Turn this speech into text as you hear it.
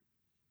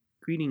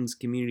Greetings,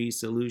 Community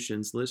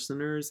Solutions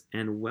listeners,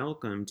 and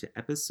welcome to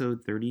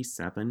episode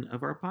 37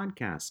 of our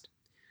podcast.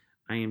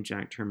 I am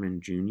Jack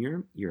Turman Jr.,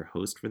 your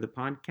host for the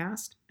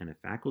podcast and a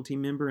faculty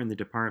member in the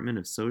Department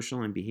of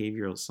Social and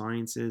Behavioral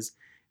Sciences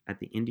at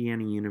the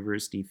Indiana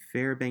University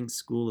Fairbanks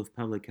School of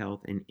Public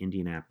Health in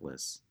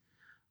Indianapolis.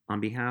 On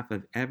behalf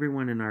of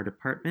everyone in our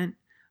department,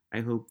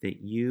 I hope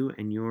that you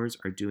and yours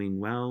are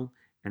doing well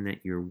and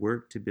that your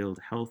work to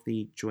build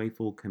healthy,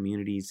 joyful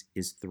communities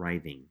is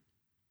thriving.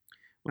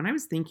 When I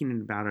was thinking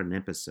about an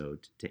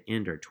episode to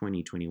end our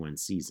 2021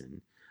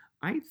 season,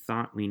 I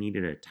thought we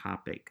needed a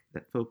topic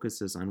that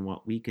focuses on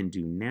what we can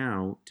do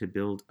now to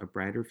build a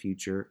brighter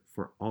future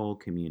for all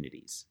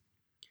communities.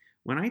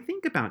 When I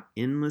think about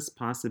endless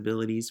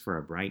possibilities for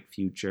a bright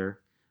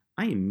future,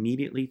 I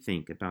immediately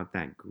think about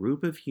that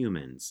group of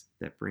humans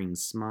that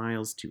brings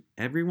smiles to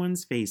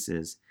everyone's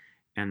faces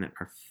and that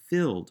are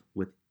filled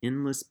with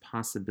endless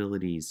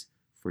possibilities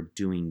for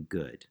doing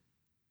good.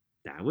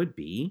 That would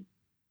be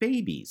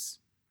babies.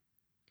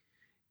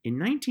 In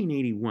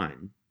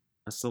 1981,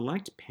 a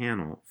select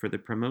panel for the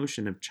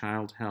promotion of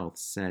child health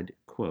said,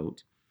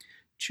 quote,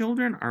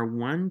 "Children are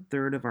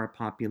 1/3 of our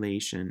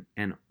population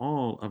and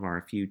all of our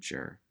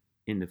future,"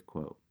 end of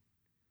quote.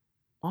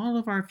 All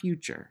of our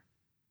future.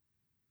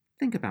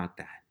 Think about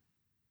that.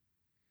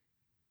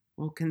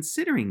 Well,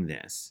 considering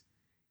this,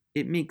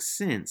 it makes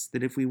sense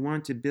that if we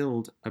want to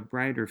build a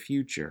brighter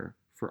future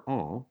for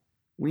all,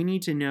 we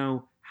need to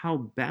know how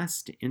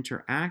best to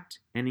interact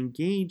and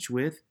engage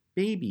with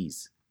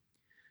babies,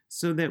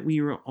 so that we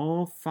are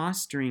all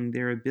fostering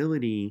their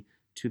ability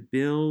to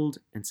build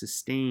and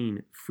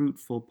sustain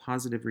fruitful,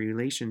 positive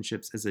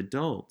relationships as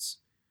adults,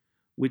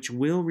 which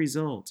will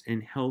result in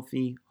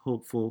healthy,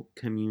 hopeful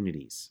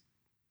communities.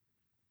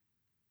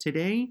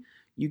 Today,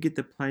 you get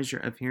the pleasure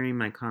of hearing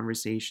my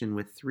conversation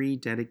with 3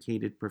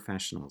 dedicated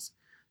professionals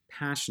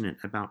passionate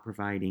about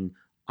providing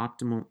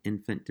optimal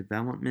infant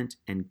development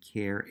and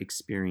care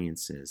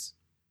experiences.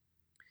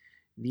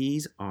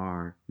 These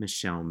are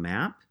Michelle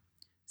Mapp,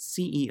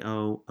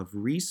 CEO of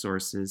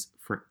Resources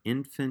for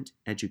Infant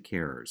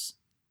Educarers,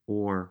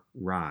 or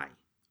RIE,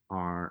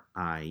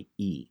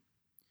 R-I-E.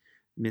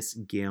 Miss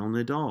Gail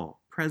Nadal,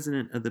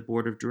 President of the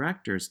Board of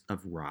Directors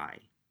of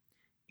RIE,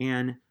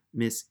 and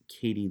Miss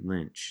Katie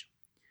Lynch,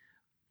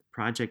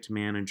 Project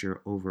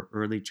Manager over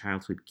Early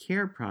Childhood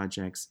Care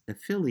Projects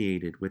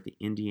affiliated with the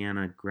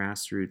Indiana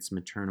Grassroots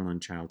Maternal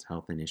and Child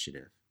Health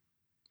Initiative.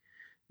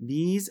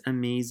 These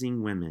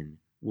amazing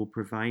women will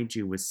provide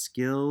you with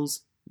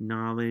skills,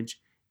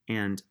 knowledge,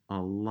 and a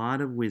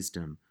lot of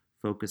wisdom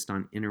focused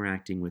on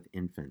interacting with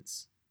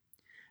infants.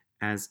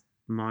 As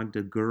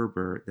Magda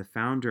Gerber, the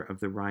founder of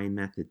the RIE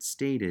method,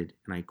 stated,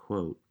 and I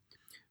quote,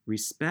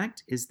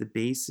 "Respect is the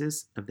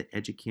basis of the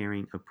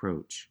educaring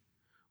approach.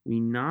 We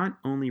not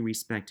only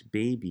respect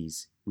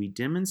babies, we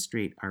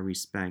demonstrate our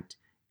respect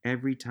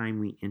every time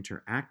we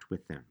interact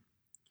with them.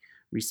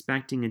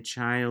 Respecting a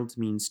child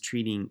means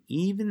treating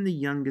even the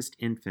youngest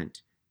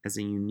infant as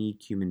a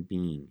unique human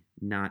being,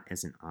 not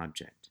as an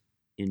object."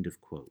 End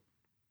of quote.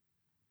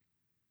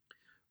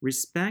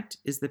 Respect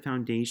is the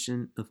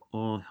foundation of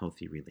all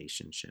healthy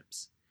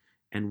relationships,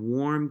 and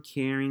warm,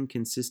 caring,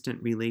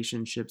 consistent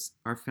relationships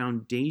are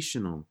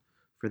foundational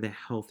for the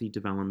healthy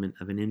development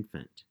of an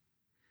infant.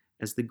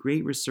 As the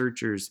great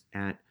researchers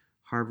at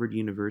Harvard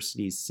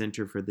University's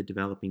Center for the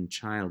Developing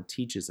Child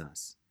teaches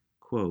us,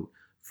 quote,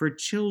 "For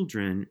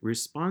children,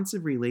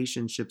 responsive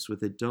relationships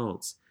with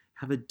adults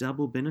have a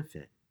double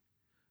benefit: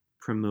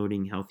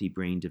 promoting healthy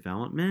brain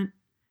development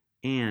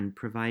and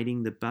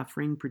providing the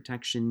buffering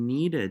protection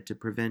needed to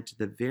prevent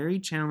the very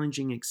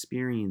challenging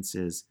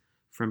experiences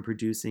from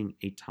producing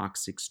a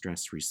toxic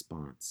stress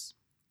response."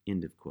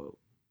 End of quote.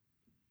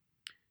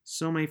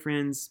 So, my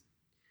friends,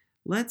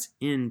 let's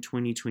end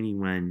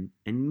 2021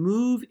 and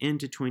move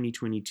into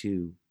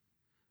 2022,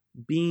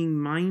 being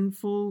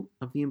mindful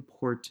of the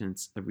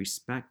importance of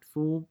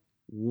respectful,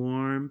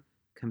 warm,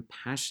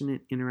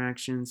 compassionate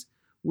interactions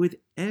with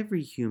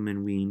every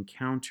human we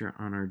encounter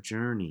on our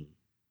journey.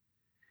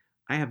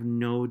 I have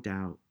no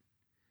doubt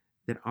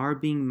that our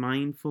being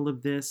mindful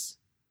of this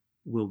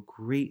will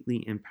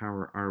greatly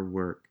empower our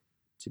work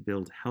to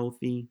build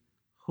healthy,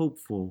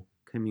 hopeful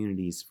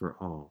communities for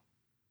all.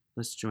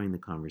 Let's join the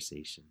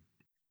conversation.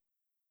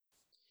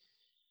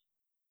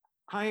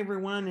 Hi,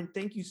 everyone, and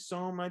thank you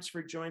so much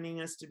for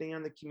joining us today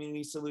on the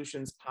Community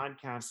Solutions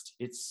podcast.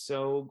 It's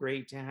so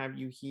great to have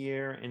you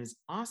here, and it's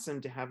awesome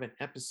to have an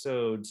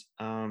episode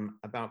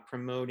about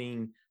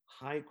promoting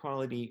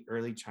high-quality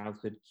early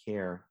childhood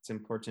care. It's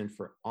important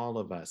for all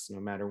of us, no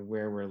matter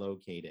where we're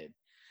located.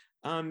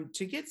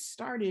 To get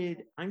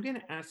started, I'm going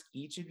to ask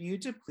each of you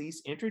to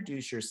please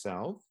introduce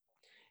yourself,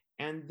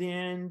 and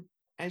then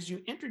as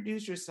you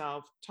introduce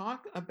yourself,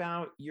 talk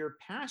about your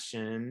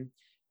passion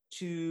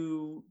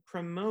to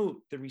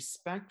promote the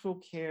respectful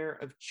care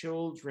of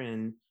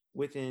children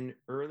within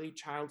early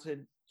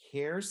childhood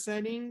care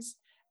settings,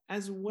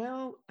 as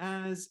well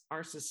as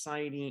our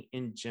society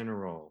in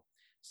general.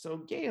 So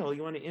Gail,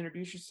 you want to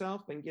introduce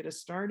yourself and get us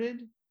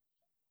started?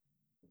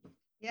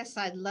 Yes,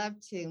 I'd love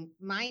to.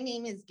 My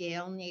name is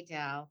Gail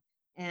Nadell,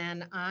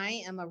 and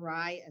I am a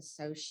RIE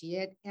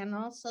associate and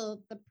also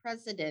the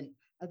president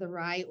of the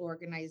RIE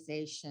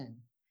organization.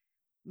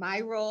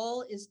 My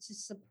role is to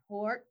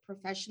support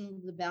professional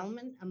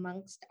development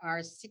amongst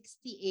our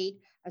 68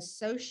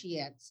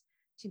 associates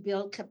to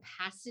build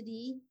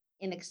capacity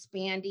in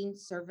expanding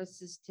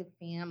services to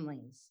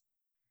families.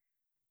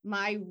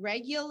 My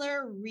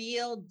regular,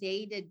 real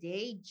day to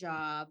day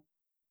job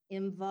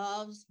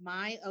involves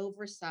my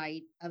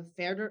oversight of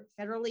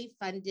federally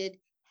funded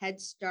Head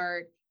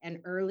Start and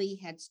Early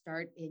Head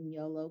Start in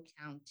Yolo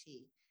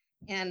County.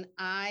 And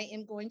I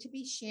am going to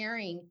be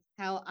sharing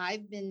how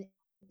I've been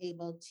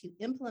able to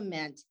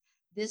implement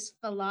this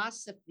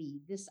philosophy,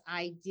 this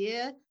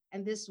idea,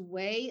 and this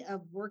way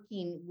of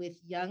working with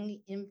young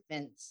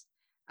infants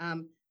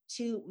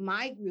to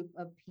my group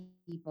of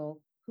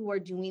people who are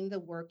doing the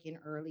work in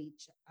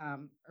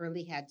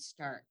early Head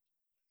Start.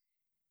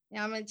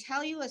 Now, I'm going to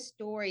tell you a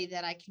story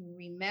that I can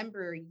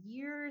remember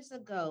years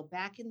ago,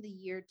 back in the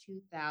year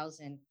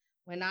 2000,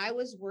 when I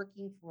was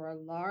working for a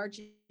large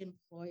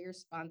employer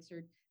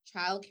sponsored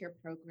childcare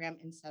program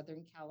in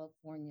Southern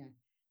California.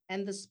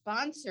 And the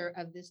sponsor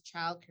of this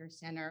childcare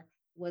center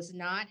was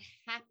not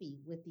happy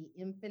with the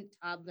infant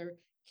toddler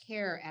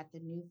care at the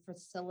new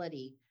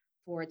facility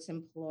for its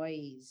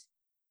employees.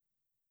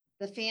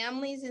 The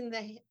families in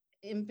the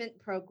infant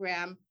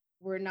program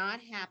were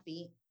not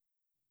happy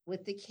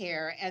with the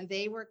care and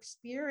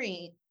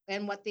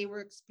what they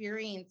were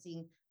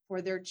experiencing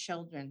for their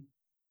children.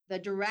 The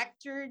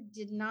director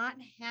did not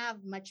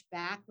have much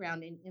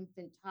background in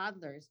infant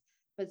toddlers,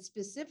 but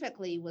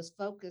specifically was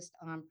focused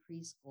on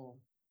preschool.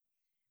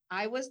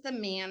 I was the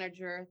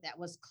manager that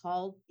was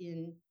called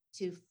in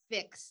to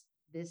fix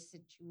this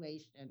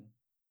situation.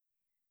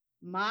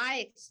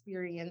 My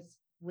experience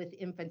with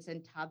infants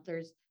and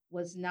toddlers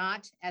was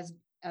not as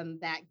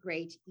that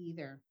great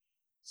either.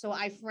 So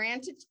I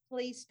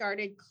frantically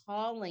started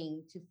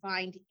calling to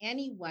find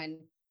anyone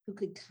who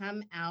could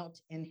come out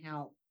and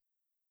help.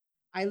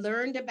 I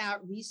learned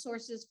about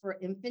resources for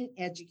infant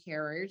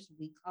educators,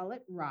 we call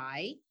it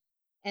RIE,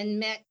 and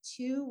met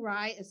two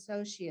RIE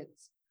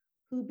associates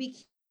who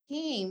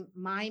became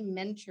my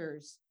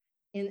mentors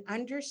in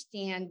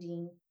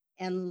understanding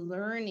and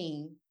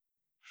learning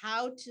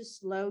how to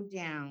slow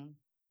down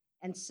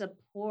and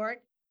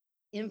support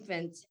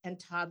infants and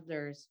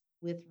toddlers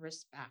with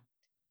respect.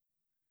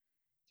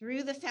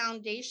 Through the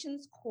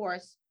foundation's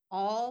course,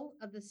 all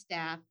of the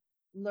staff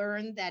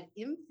learned that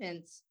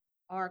infants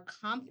are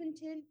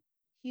competent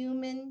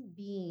human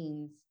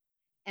beings,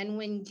 and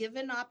when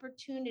given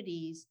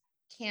opportunities,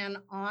 can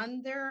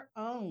on their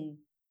own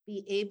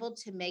be able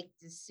to make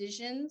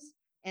decisions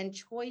and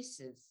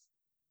choices.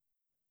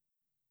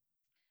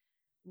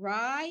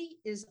 RIE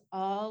is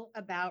all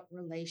about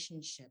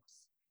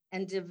relationships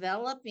and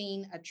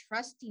developing a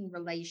trusting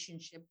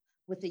relationship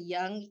with a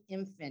young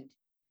infant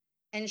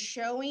and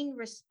showing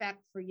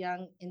respect for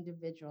young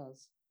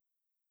individuals.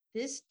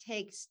 This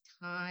takes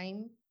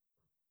time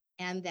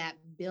and that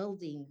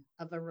building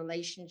of a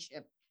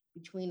relationship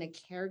between a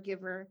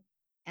caregiver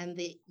and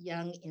the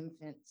young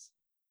infants.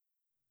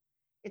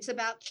 It's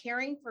about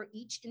caring for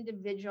each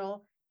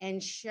individual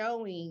and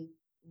showing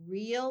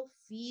real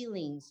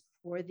feelings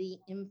for the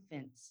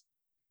infants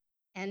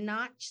and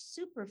not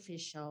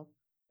superficial,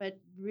 but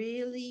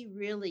really,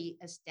 really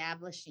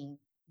establishing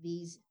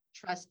these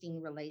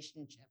trusting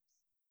relationships.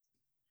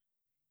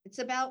 It's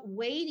about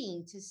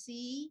waiting to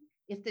see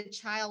if the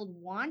child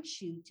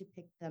wants you to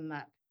pick them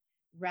up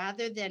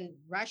rather than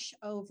rush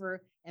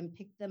over and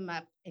pick them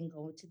up and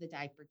go to the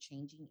diaper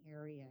changing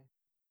area.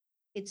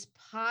 It's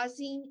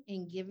pausing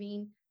and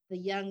giving the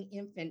young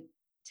infant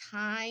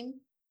time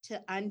to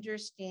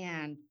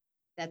understand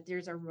that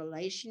there's a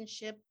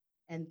relationship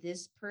and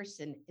this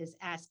person is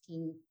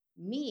asking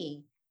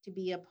me to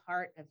be a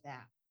part of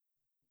that.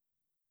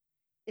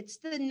 It's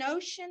the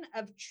notion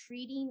of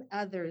treating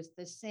others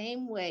the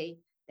same way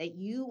that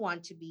you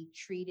want to be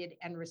treated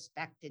and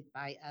respected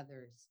by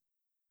others.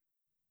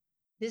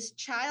 This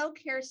child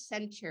care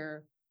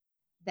center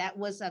that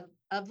was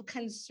of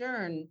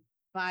concern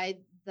by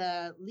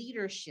the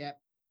leadership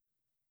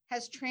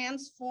has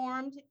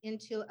transformed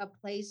into a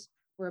place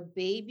where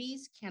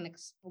babies can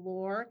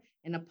explore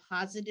in a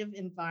positive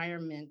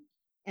environment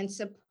and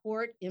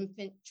support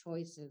infant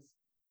choices.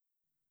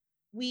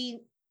 We,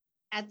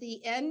 at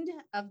the end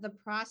of the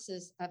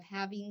process of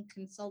having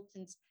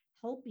consultants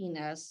helping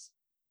us,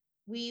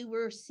 we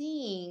were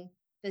seeing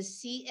the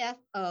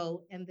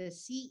CFO and the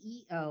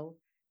CEO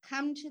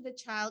come to the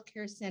child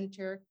care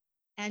center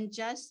and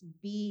just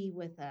be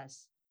with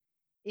us.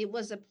 It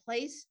was a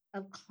place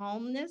of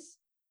calmness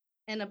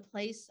and a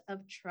place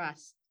of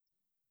trust,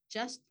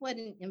 just what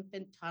an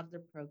infant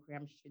toddler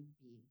program should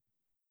be.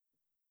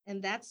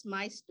 And that's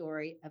my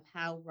story of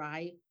how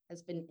RIE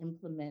has been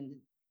implemented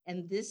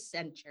and this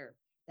center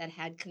that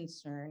had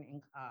concern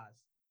and cause.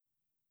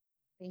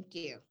 Thank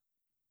you.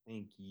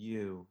 Thank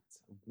you.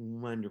 It's a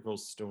wonderful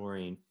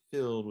story and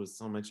filled with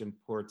so much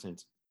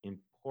important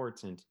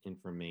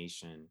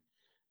information.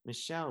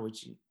 Michelle,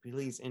 would you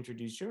please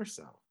introduce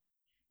yourself?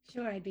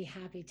 Sure, I'd be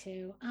happy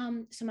to.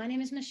 So my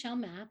name is Michelle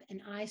Mapp,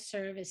 and I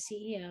serve as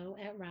CEO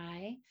at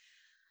RYE.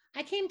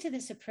 I came to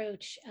this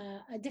approach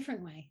a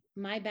different way.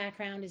 My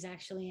background is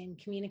actually in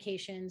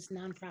communications,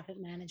 nonprofit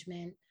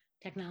management,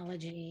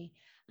 technology.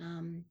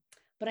 Um,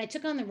 but I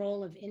took on the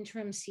role of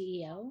interim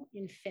CEO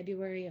in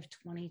February of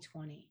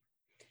 2020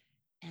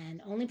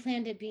 and only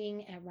planned it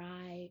being at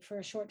RYE for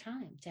a short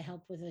time to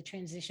help with the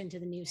transition to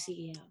the new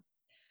CEO.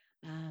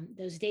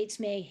 Those dates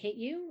may hit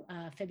you.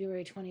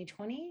 February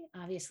 2020,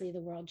 obviously, the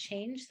world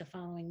changed the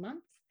following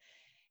month.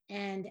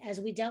 And as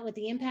we dealt with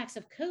the impacts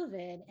of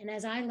COVID, and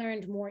as I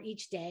learned more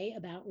each day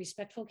about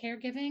respectful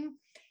caregiving,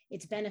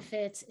 its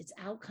benefits, its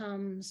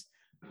outcomes,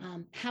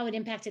 how it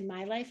impacted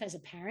my life as a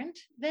parent,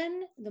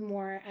 then the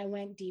more I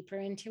went deeper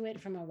into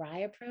it from a RYE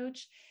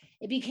approach,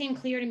 it became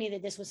clear to me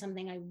that this was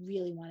something I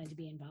really wanted to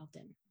be involved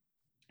in.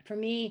 For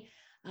me,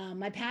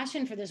 my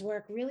passion for this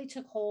work really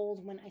took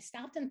hold when I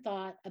stopped and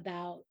thought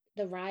about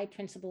the RYE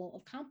principle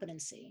of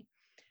competency.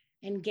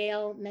 And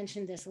Gail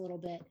mentioned this a little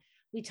bit.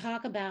 We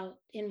talk about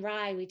in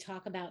RYE, we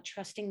talk about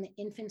trusting the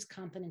infant's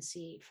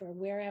competency for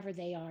wherever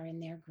they are in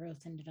their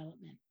growth and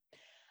development.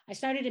 I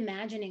started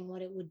imagining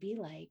what it would be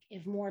like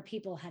if more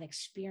people had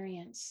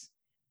experience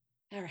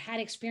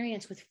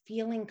with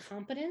feeling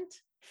competent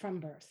from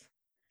birth,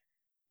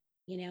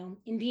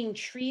 in being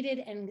treated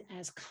and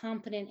as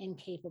competent and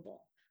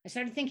capable. I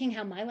started thinking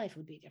how my life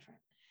would be different.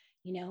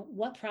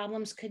 What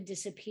problems could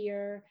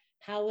disappear?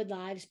 How would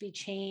lives be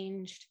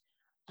changed?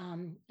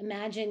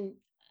 Imagine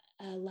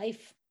a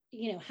life,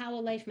 how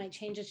a life might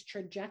change its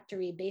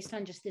trajectory based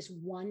on just this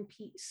one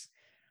piece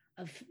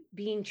of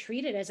being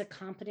treated as a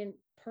competent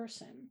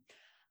person.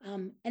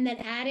 And then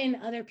add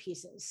in other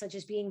pieces, such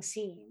as being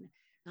seen,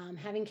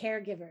 having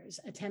caregivers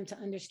attempt to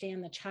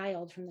understand the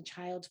child from the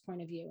child's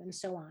point of view, and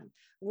so on,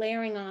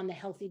 layering on the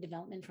healthy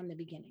development from the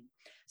beginning.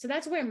 So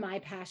that's where my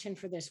passion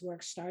for this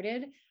work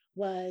started,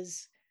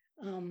 was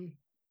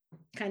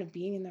kind of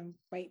being in the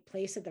right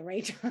place at the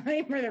right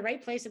time, or the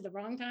right place at the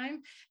wrong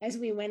time as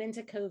we went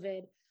into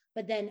COVID,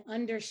 but then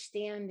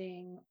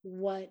understanding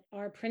what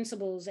our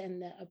principles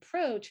and the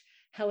approach,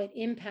 how it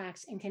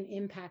impacts and can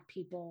impact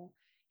people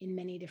in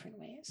many different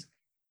ways.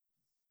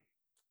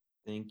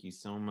 Thank you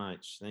so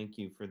much. Thank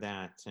you for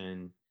that.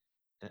 And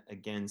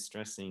again,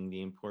 stressing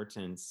the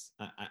importance.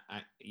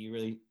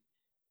 You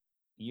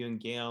and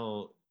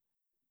Gail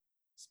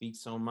speak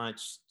so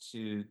much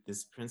to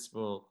this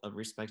principle of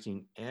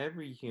respecting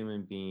every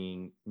human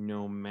being,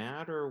 no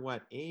matter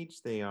what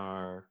age they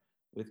are,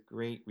 with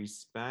great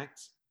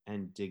respect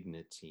and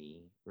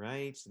dignity,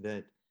 right?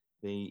 That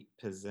they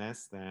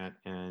possess that.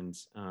 And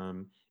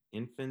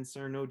infants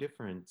are no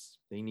different.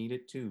 They need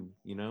it too,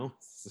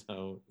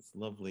 So it's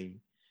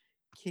lovely.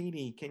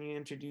 Katie, can you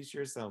introduce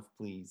yourself,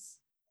 please?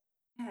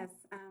 Yes,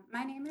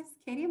 my name is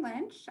Katie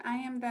Lynch. I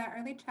am the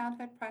Early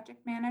Childhood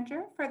Project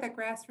Manager for the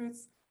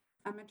Grassroots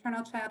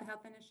Maternal Child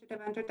Health Initiative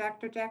under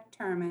Dr. Jack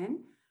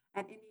Turman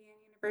at Indiana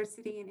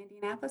University in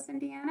Indianapolis,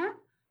 Indiana.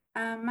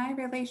 My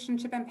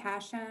relationship and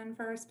passion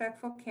for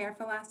respectful care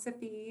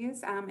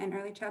philosophies and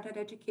early childhood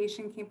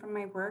education came from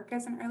my work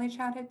as an early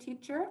childhood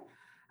teacher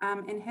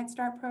in Head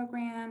Start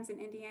programs and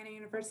Indiana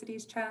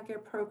University's child care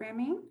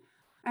programming.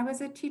 I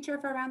was a teacher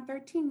for around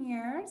 13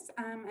 years,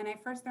 and I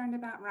first learned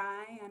about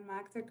RYE and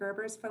Magda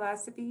Gerber's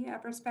philosophy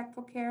of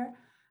respectful care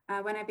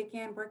when I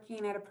began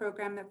working at a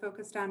program that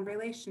focused on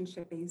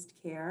relationship-based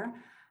care,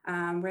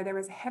 where there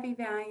was heavy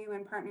value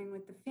in partnering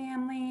with the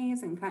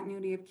families and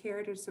continuity of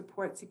care to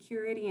support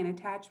security and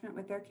attachment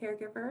with their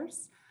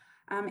caregivers.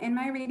 In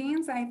my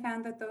readings, I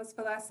found that those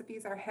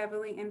philosophies are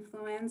heavily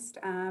influenced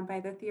by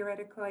the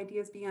theoretical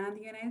ideas beyond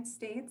the United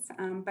States,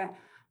 but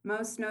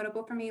most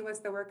notable for me was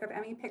the work of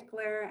Emmy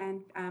Pickler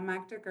and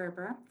Magda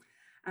Gerber.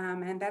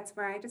 And that's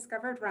where I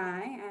discovered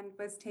RYE and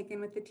was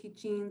taken with the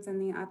teachings and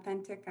the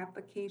authentic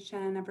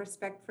application of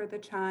respect for the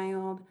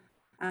child.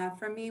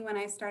 For me, when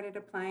I started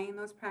applying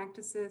those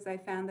practices, I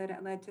found that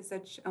it led to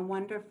such a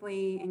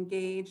wonderfully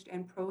engaged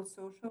and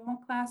pro-social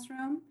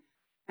classroom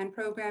and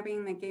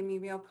programming that gave me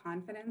real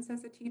confidence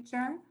as a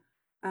teacher.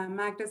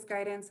 Magda's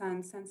guidance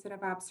on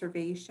sensitive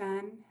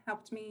observation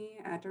helped me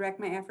direct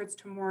my efforts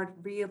toward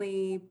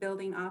really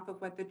building off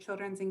of what the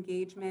children's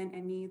engagement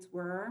and needs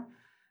were,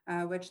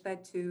 which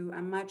led to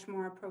a much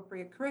more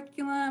appropriate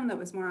curriculum that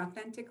was more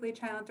authentically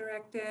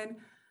child-directed.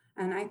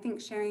 And I think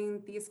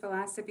sharing these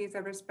philosophies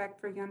of respect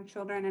for young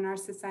children in our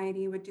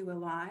society would do a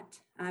lot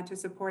to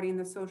supporting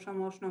the social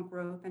emotional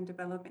growth and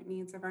development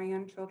needs of our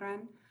young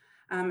children.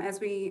 As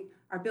we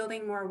are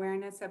building more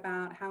awareness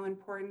about how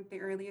important the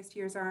earliest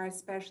years are,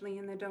 especially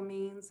in the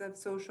domains of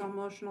social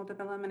emotional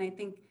development, I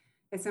think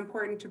it's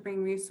important to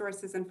bring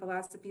resources and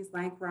philosophies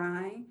like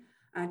RYE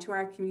to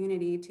our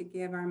community to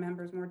give our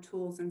members more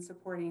tools in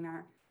supporting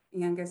our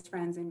youngest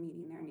friends and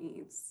meeting their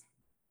needs.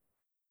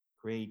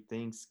 Great,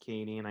 thanks,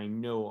 Katie. And I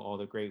know all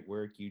the great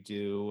work you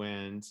do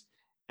and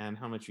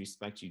how much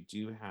respect you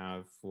do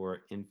have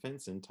for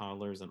infants and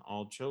toddlers and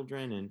all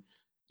children, and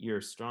your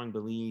strong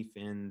belief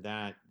in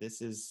that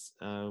this is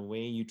a way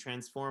you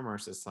transform our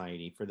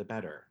society for the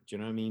better. Do you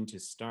know what I mean? To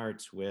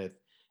start with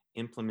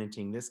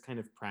implementing this kind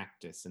of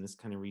practice and this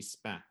kind of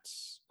respect,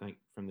 like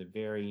from the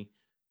very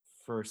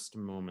first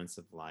moments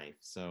of life.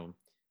 So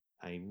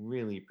I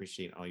really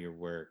appreciate all your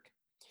work.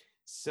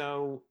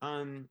 So,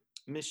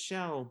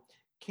 Michelle,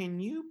 can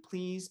you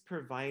please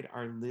provide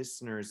our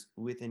listeners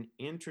with an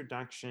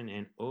introduction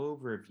and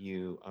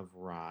overview of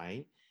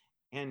RIE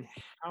and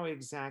how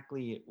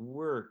exactly it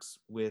works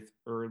with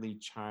early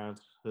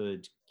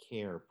childhood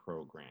care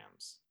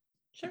programs?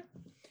 Sure.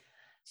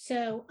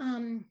 So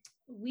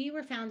we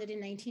were founded in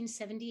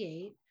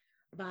 1978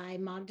 by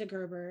Magda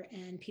Gerber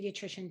and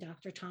pediatrician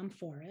Dr. Tom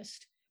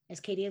Forrest, as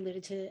Katie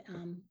alluded to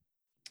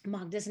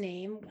Magda's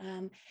name.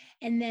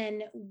 And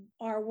then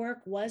our work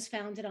was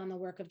founded on the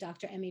work of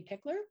Dr. Emmy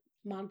Pickler.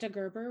 Magda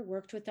Gerber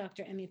worked with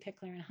Dr. Emmy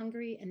Pickler in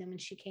Hungary. And then when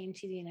she came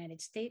to the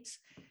United States,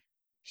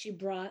 she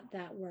brought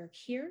that work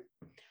here.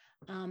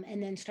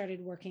 And then started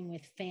working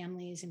with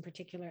families in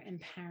particular and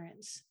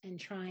parents and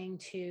trying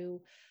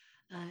to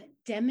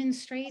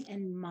demonstrate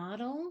and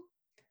model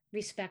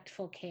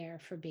respectful care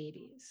for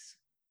babies.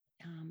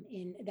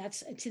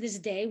 That's to this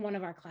day, one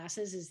of our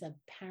classes is the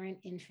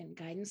parent-infant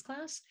guidance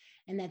class,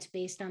 and that's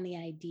based on the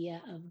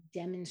idea of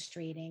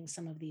demonstrating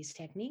some of these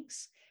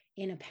techniques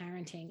in a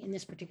parenting, in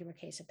this particular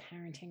case, a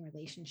parenting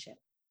relationship.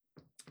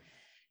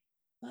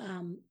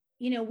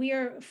 We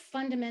are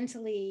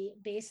fundamentally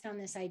based on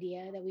this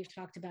idea that we've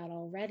talked about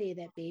already,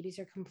 that babies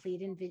are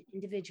complete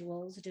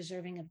individuals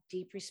deserving of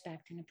deep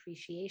respect and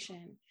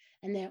appreciation,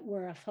 and that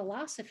we're a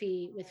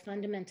philosophy with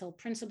fundamental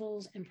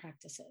principles and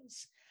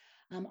practices.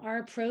 Our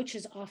approach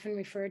is often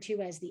referred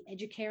to as the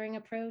educaring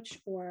approach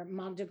or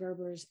Magda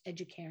Gerber's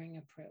educaring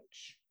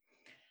approach.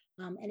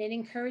 And it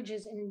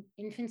encourages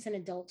infants and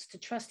adults to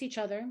trust each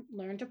other,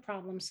 learn to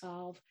problem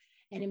solve,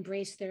 and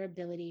embrace their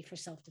ability for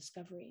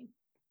self-discovery.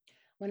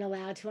 When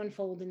allowed to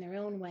unfold in their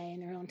own way, in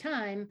their own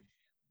time,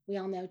 we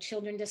all know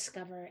children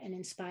discover and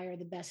inspire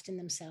the best in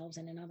themselves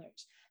and in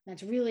others.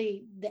 That's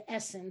really the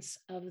essence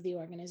of the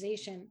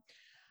organization.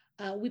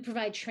 We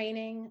provide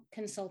training,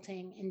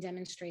 consulting, and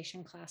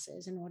demonstration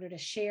classes in order to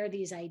share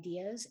these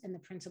ideas and the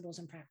principles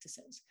and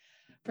practices.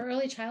 For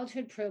early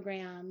childhood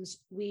programs,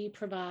 we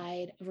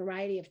provide a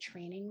variety of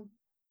training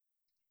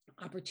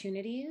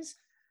opportunities.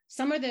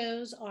 Some of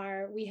those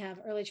are, we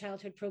have early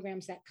childhood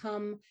programs that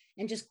come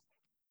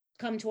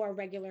to our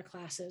regular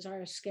classes,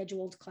 our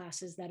scheduled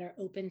classes that are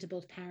open to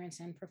both parents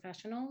and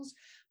professionals.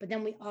 But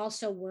then we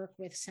also work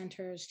with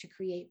centers to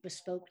create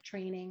bespoke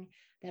training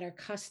that are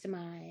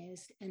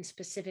customized and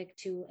specific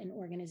to an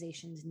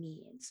organization's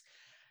needs.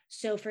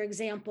 So for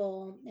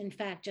example, in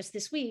fact, just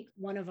this week,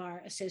 one of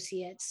our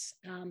associates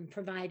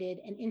provided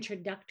an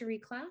introductory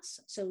class.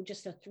 So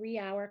just a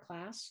 3-hour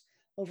class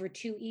over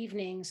 2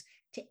 evenings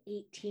to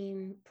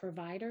 18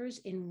 providers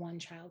in one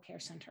childcare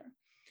center.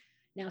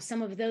 Now,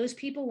 some of those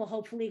people will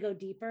hopefully go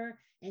deeper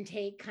and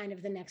take kind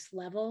of the next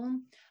level,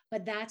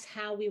 but that's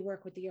how we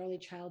work with the early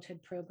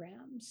childhood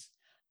programs,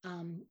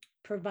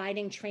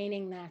 providing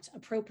training that's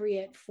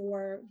appropriate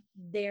for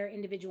their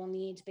individual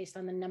needs based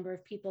on the number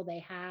of people they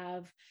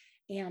have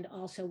and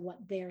also what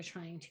they're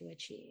trying to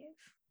achieve.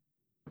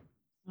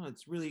 Oh,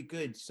 it's really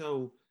good.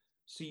 So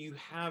you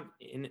have,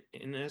 in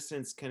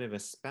essence, kind of a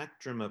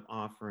spectrum of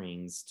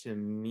offerings to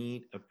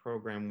meet a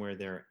program where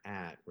they're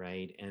at,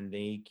 right? And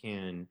they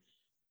can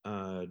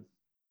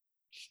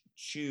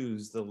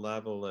choose the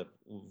level at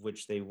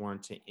which they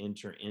want to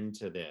enter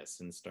into this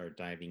and start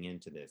diving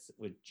into this.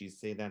 Would you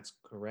say that's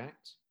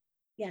correct?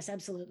 Yes,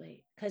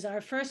 absolutely. Because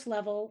our first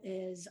level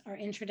is our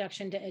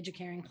introduction to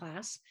educaring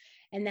class,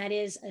 and that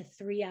is a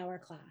 3-hour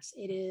class.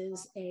 It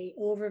is an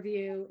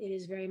overview. It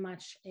is very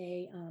much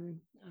a,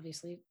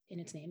 obviously in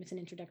its name, it's an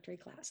introductory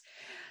class.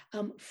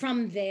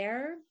 From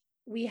there,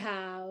 we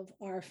have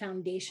our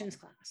foundations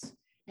class,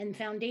 and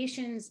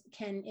foundations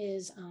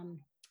is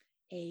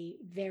a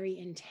very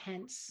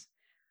intense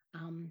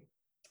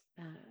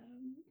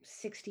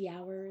 60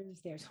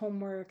 hours. There's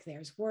homework,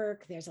 there's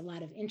work, there's a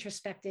lot of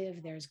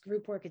introspective, there's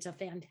group work. It's a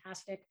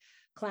fantastic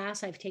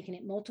class. I've taken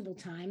it multiple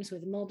times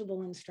with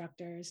multiple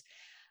instructors.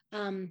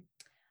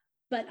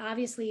 But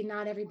obviously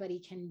not everybody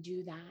can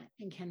do that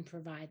and can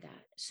provide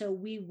that. So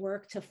we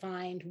work to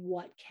find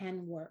what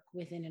can work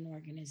within an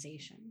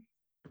organization.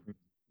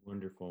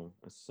 Wonderful.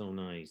 That's so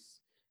nice.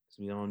 Because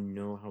we all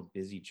know how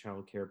busy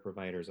childcare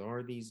providers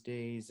are these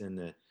days and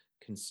the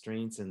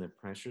constraints and the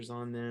pressures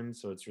on them.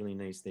 So it's really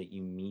nice that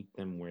you meet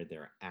them where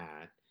they're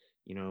at,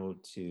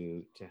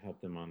 to help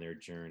them on their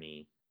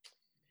journey.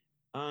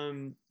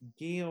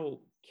 Gail,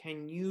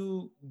 can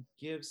you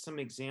give some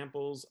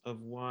examples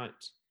of what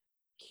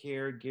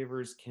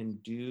caregivers can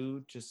do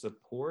to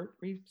support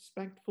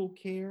respectful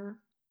care?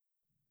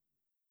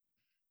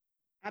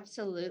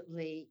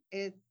 Absolutely.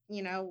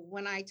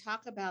 When I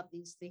talk about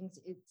these things,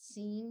 it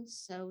seems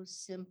so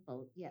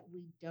simple, yet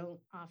we don't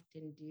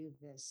often do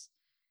this.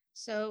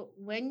 So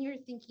when you're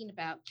thinking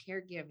about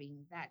caregiving,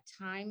 that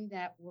time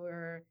that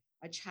where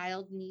a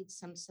child needs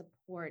some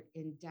support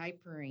in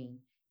diapering,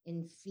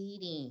 in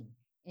feeding,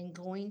 in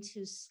going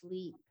to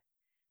sleep,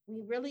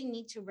 we really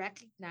need to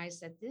recognize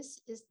that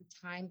this is the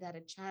time that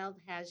a child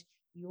has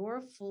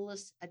your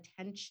fullest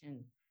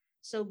attention.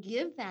 So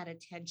give that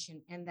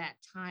attention and that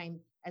time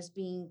as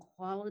being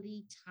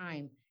quality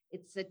time.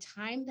 It's the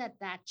time that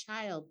that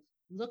child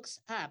looks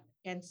up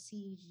and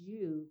sees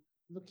you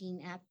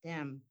looking at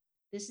them.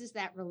 This is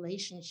that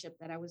relationship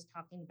that I was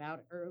talking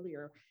about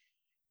earlier.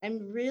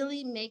 And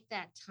really make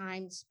that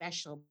time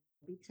special,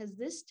 because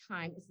this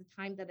time is the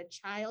time that a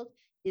child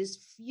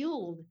is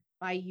fueled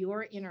by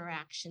your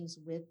interactions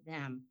with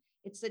them.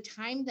 It's the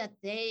time that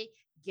they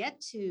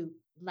get to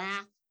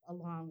laugh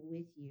along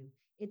with you.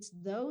 It's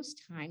those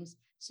times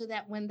so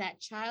that when that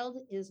child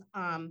is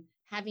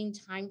having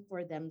time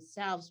for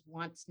themselves,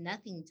 wants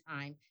nothing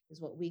time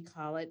is what we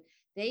call it,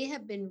 they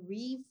have been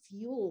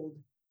refueled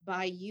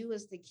by you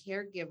as the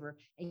caregiver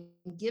and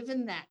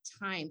given that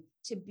time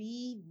to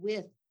be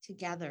with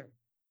together.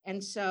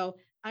 And so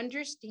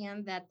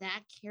understand that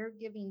that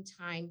caregiving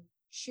time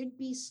should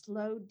be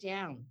slowed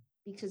down,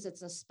 because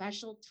it's a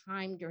special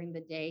time during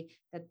the day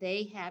that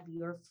they have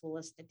your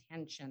fullest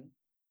attention.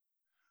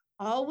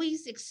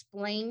 Always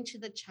explain to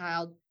the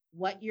child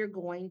what you're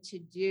going to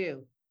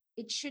do.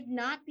 It should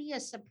not be a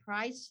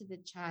surprise to the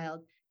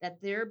child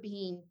that they're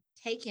being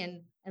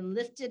taken and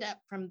lifted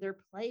up from their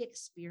play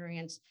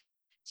experience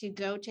to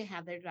go to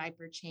have their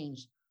diaper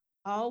changed.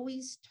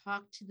 Always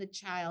talk to the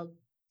child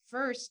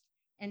first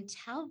and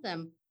tell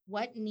them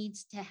what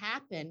needs to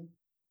happen.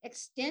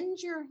 Extend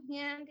your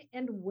hand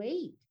and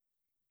wait,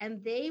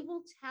 and they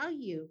will tell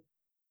you,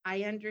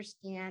 I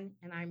understand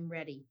and I'm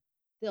ready.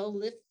 They'll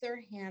lift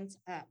their hands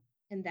up,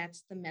 and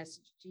that's the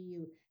message to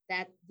you,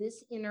 that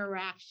this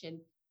interaction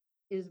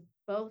is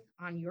both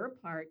on your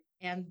part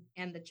and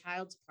the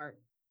child's part,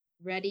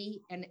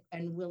 ready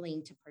and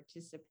willing to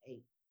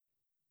participate.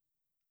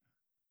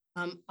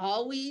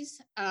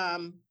 Always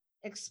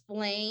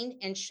explain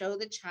and show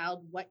the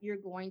child what you're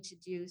going to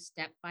do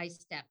step by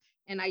step.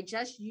 And I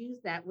just use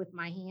that with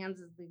my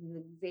hands as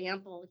the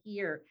example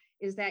here,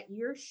 is that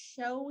you're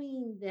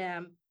showing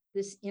them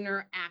this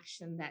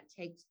interaction that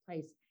takes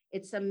place.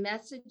 It's a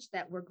message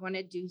that we're going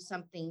to do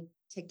something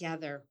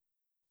together.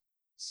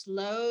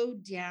 Slow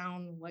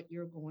down what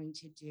you're going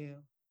to do.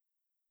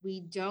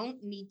 We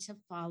don't need to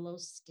follow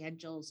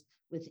schedules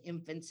with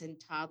infants and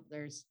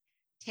toddlers.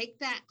 Take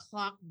that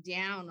clock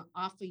down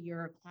off of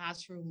your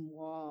classroom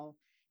wall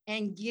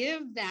and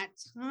give that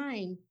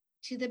time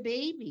to the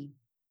baby,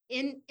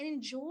 and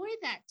enjoy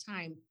that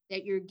time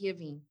that you're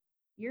giving.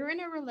 You're in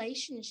a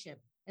relationship,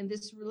 and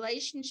this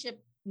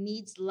relationship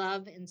needs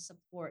love and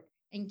support,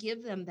 and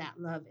give them that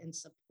love and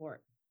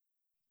support.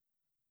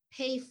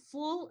 Pay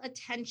full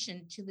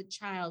attention to the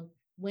child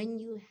when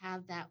you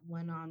have that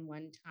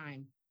one-on-one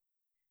time.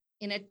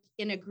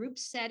 In a group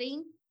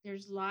setting,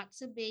 there's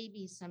lots of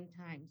babies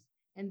sometimes,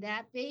 and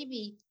that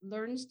baby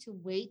learns to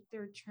wait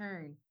their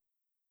turn.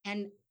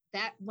 And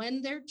that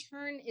when their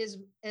turn is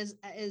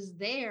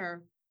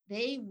there,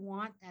 they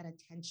want that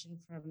attention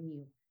from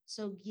you.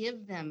 So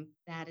give them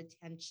that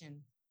attention.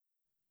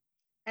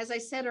 As I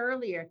said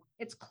earlier,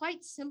 it's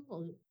quite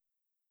simple,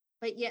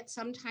 but yet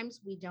sometimes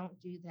we don't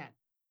do that.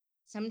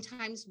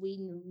 Sometimes we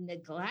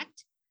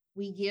neglect.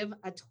 We give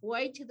a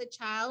toy to the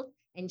child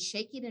and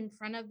shake it in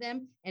front of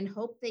them and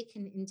hope they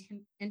can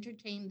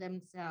entertain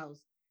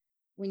themselves,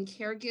 when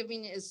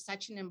caregiving is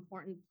such an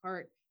important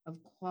part of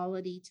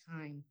quality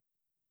time.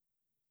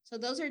 So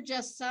those are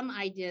just some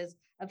ideas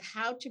of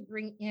how to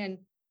bring in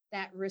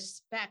that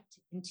respect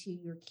into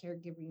your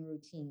caregiving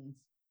routines.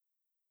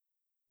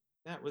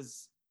 That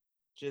was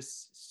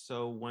just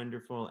so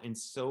wonderful and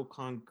so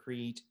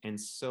concrete and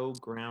so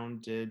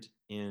grounded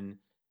in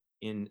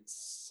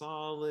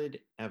solid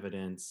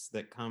evidence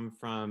that come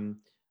from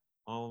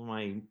all of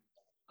my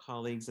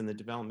colleagues in the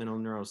developmental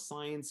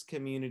neuroscience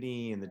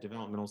community and the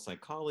developmental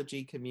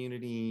psychology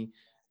community.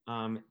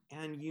 And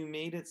you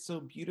made it so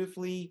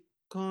beautifully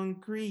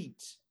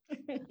concrete,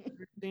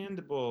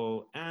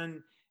 understandable.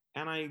 And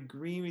I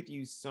agree with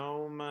you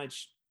so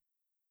much.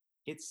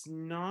 It's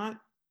not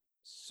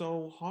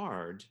so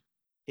hard.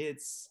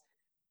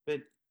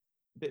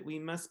 But we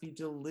must be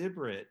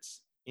deliberate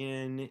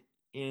in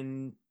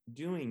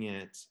doing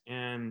it.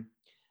 And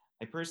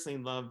I personally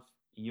love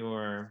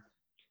your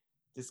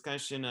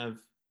discussion of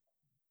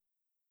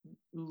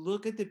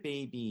look at the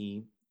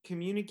baby,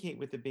 communicate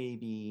with the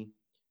baby,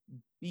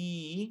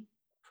 be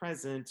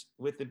present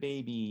with the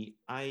baby.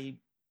 I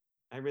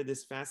read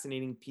this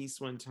fascinating piece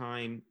one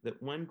time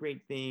that one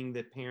great thing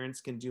that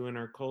parents can do in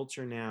our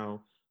culture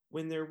now,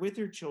 when they're with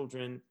their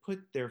children,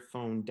 put their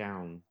phone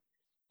down.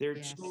 Their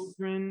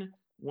children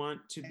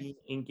want to be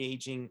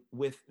engaging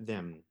with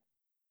them.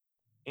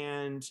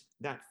 And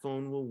that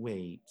phone will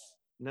wait.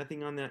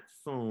 Nothing on that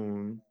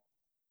phone,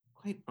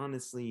 quite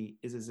honestly,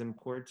 is as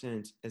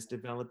important as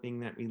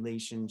developing that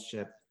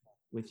relationship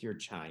with your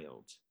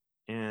child.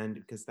 And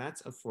because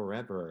that's a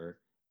forever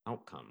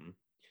outcome.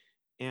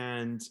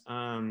 And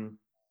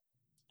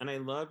I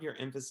love your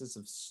emphasis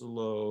of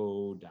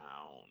slow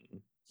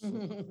down.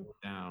 Slow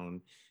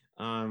down.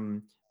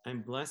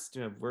 I'm blessed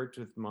to have worked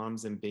with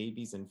moms and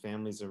babies and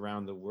families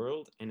around the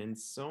world, and in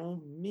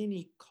so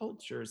many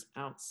cultures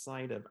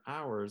outside of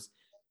ours,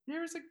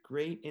 there's a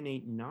great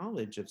innate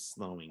knowledge of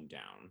slowing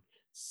down.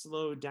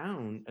 slow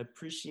down,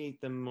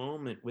 appreciate the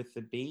moment with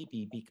the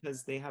baby,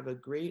 because they have a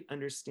great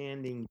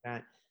understanding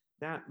that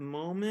that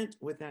moment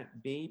with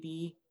that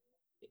baby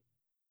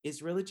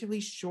is relatively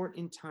short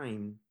in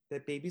time.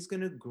 That baby's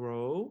going to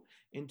grow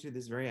into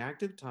this very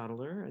active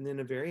toddler, and then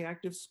a very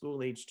active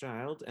school age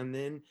child, and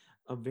then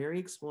a very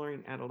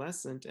exploring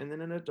adolescent, and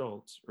then an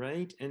adult,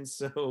 right? And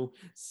so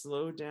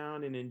slow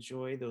down and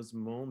enjoy those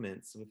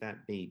moments with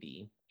that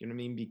baby. You know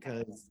what I mean?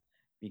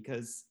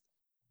 Because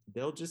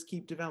they'll just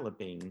keep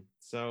developing.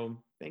 So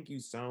thank you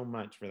so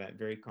much for that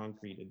very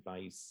concrete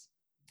advice.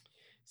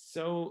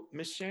 So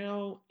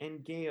Michelle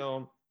and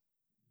Gail,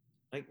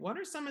 like, what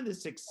are some of the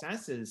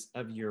successes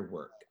of your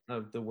work,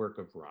 of the work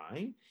of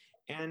RIE,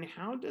 and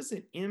how does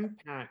it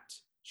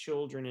impact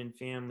children and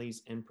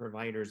families and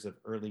providers of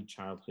early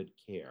childhood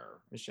care?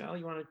 Michelle,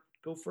 you want to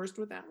go first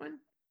with that one?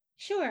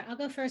 Sure, I'll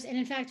go first. And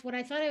in fact, what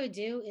I thought I would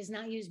do is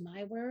not use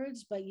my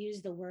words, but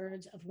use the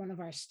words of one of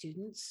our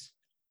students.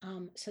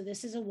 So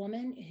this is a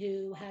woman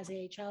who has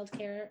a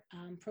childcare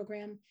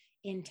program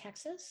in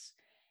Texas.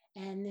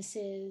 And this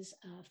is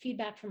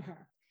feedback from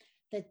her.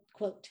 The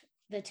quote,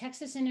 "The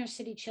Texas inner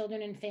city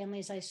children and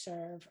families I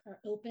serve are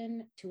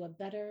open to a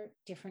better,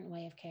 different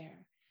way of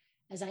care.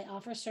 As I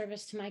offer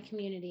service to my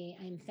community,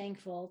 I am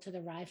thankful to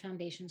the RIE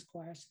Foundation's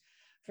course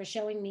for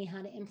showing me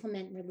how to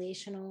implement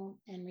relational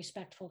and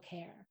respectful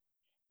care.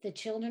 The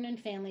children and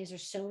families are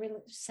so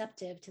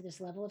receptive to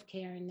this level of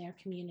care in their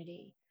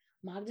community.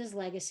 Magda's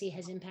legacy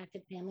has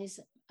impacted families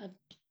of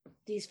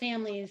these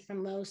families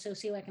from low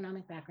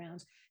socioeconomic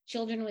backgrounds,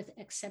 children with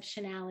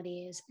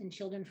exceptionalities, and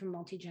children from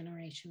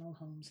multi-generational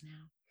homes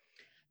now.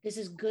 This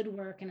is good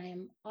work, and I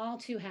am all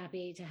too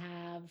happy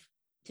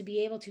to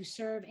be able to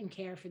serve and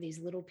care for these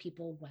little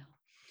people well."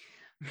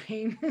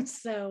 Right?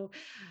 So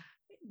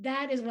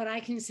that is what I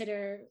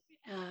consider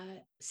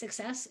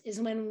success, is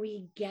when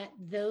we get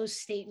those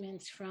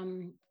statements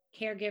from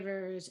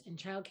caregivers and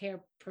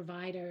childcare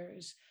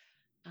providers,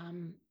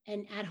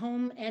 and at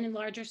home and in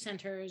larger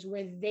centers,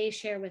 where they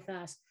share with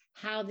us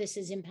how this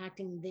is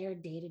impacting their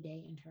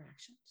day-to-day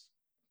interactions.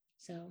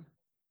 So,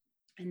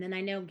 and then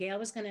I know Gail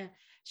was going to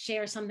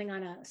share something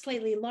on a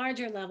slightly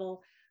larger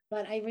level,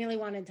 but I really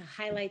wanted to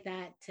highlight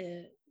that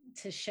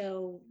to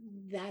show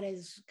that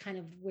is kind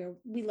of where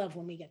we love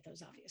when we get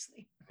those,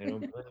 obviously. I don't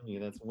blame you.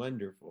 That's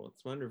wonderful.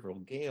 It's wonderful.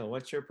 Gail,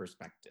 what's your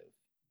perspective?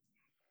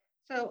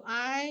 So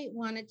I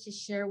wanted to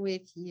share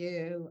with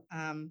you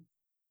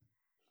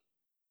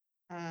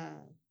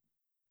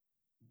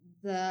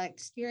the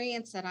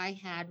experience that I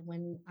had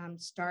when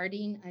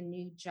starting a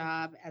new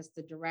job as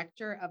the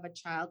director of a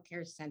child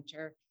care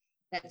center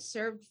that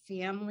served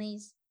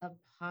families of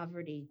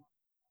poverty.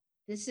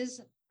 This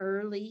is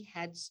Early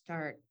Head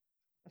Start,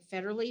 a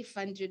federally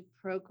funded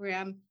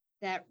program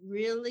that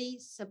really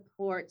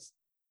supports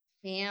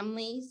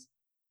families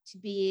to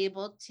be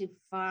able to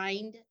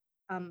find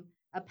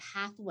a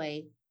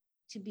pathway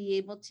to be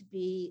able to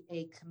be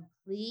a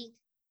complete,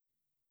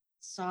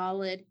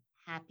 solid,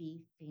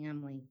 happy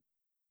family.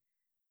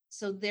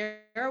 So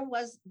there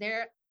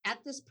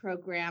at this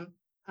program,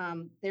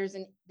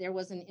 there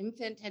was an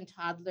infant and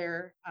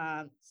toddler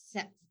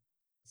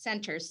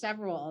center,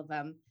 several of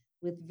them,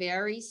 with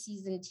very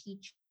seasoned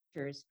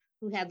teachers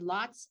who had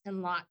lots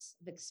and lots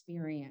of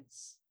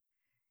experience.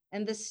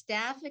 And the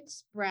staff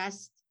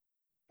expressed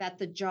that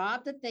the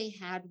job that they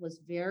had was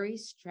very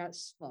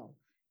stressful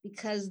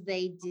because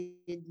they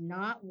did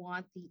not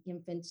want the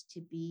infants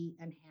to be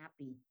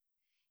unhappy,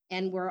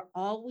 and were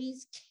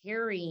always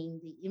carrying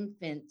the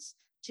infants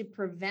to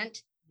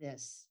prevent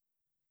this.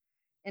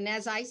 And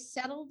as I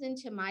settled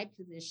into my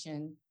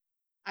position,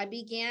 I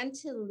began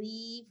to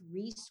leave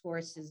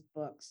resources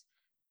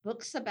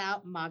books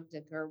about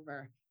Magda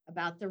Gerber,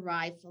 about the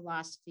RIE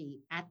philosophy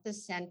at the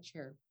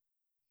center.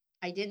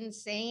 I didn't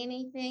say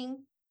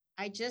anything.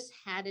 I just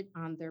had it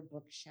on their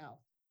bookshelf.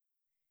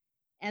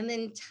 And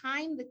in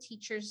time, the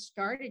teachers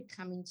started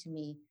coming to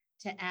me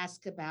to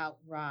ask about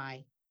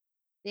RIE.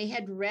 They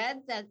had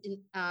read that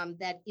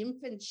that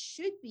infants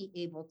should be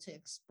able to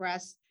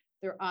express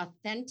their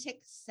authentic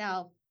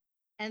self,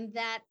 and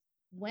that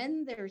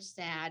when they're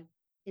sad,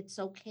 it's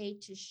okay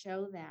to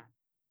show that.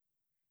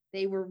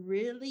 They were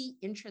really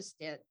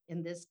interested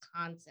in this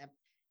concept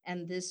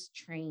and this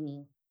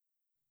training.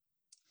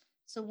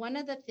 So one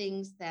of the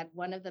things that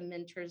one of the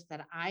mentors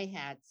that I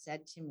had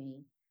said to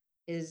me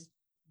is,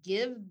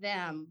 give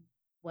them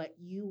what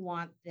you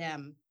want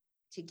them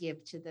to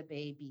give to the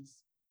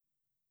babies.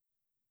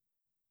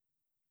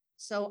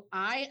 So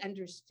I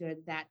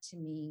understood that to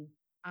mean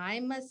I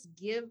must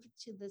give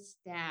to the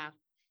staff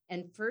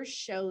and first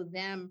show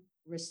them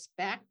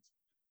respect,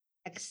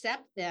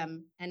 accept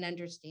them, and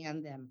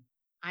understand them.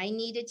 I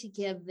needed to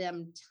give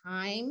them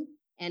time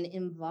and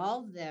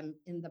involve them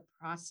in the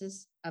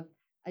process of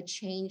a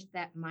change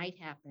that might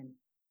happen.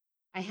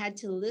 I had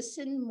to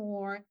listen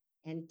more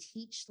and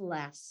teach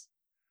less.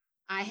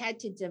 I had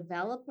to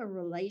develop a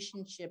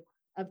relationship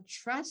of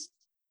trust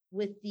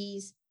with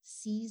these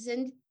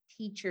seasoned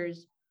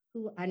teachers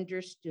who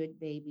understood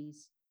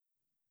babies.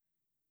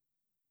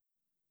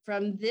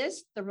 From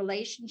this, the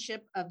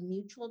relationship of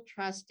mutual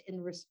trust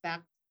and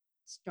respect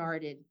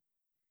started.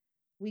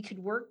 We could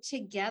work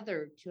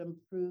together to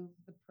improve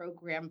the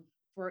program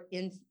for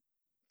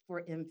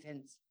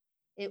infants.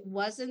 It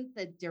wasn't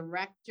the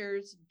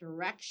director's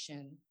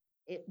direction,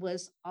 it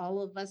was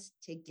all of us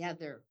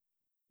together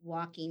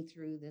walking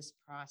through this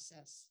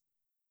process.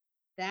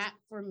 That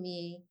for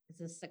me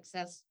is a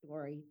success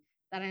story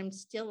that I'm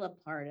still a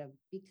part of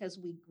because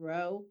we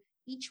grow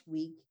each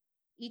week,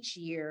 each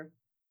year,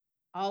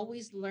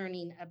 always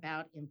learning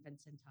about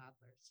infants and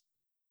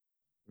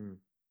toddlers.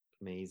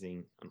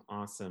 Amazing and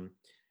awesome.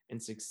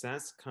 And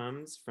success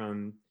comes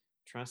from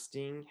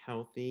trusting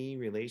healthy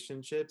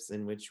relationships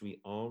in which we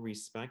all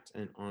respect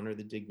and honor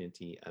the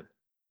dignity of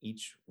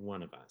each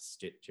one of us.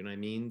 Do you know what I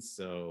mean?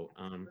 So,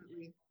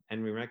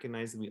 and we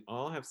recognize that we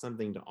all have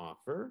something to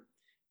offer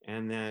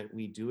and that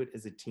we do it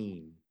as a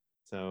team.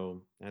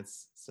 So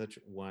that's such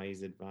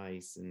wise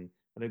advice and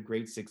what a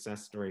great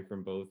success story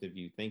from both of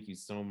you. Thank you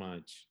so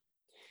much.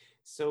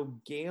 So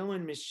Gail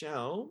and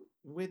Michelle,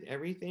 with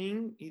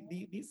everything,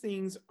 these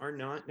things are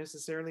not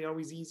necessarily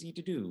always easy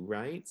to do,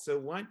 right? So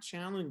what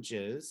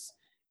challenges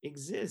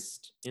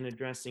exist in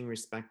addressing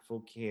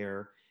respectful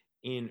care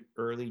in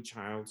early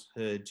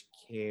childhood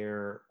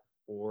care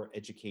or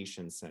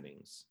education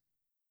settings?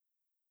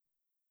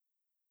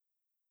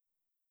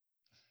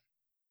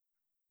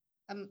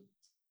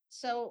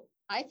 So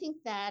I think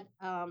that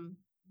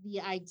the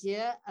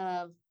idea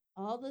of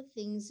all the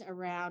things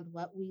around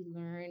what we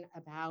learn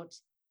about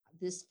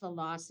this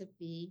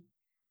philosophy,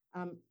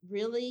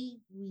 really,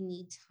 we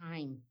need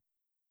time.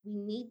 We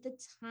need the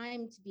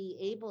time to be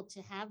able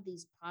to have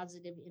these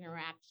positive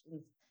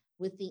interactions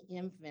with the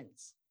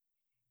infants.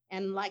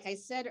 And like I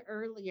said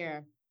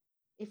earlier,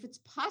 if it's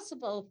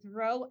possible,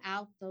 throw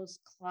out those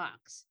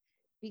clocks,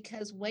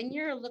 because when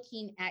you're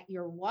looking at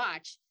your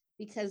watch,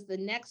 because the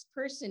next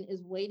person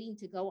is waiting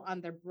to go on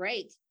their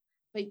break,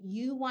 but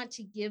you want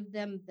to give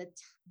them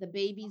the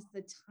babies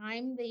the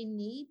time they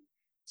need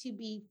to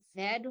be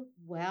fed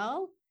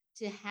well,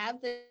 to have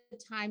the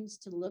times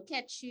to look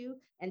at you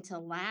and to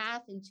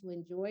laugh and to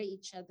enjoy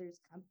each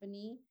other's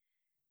company.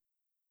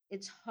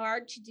 It's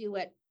hard to do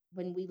it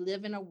when we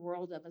live in a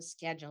world of a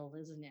schedule,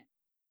 isn't it?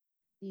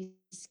 These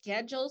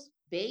schedules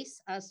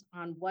base us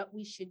on what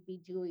we should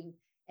be doing,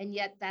 and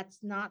yet that's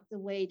not the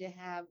way to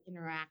have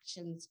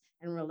interactions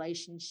and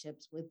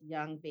relationships with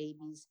young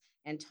babies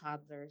and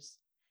toddlers.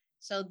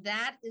 So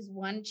that is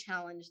one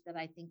challenge that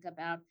I think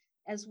about,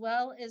 as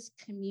well as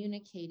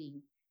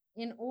communicating.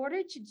 In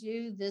order to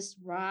do this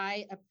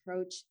RIE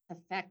approach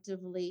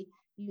effectively,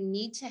 you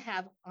need to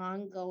have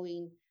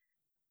ongoing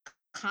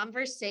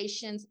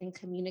conversations and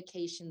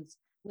communications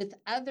with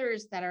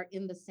others that are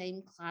in the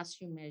same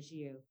classroom as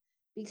you,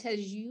 because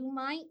you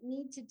might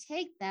need to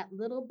take that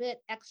little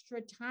bit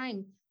extra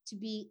time to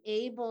be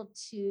able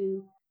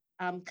to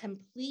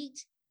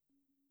complete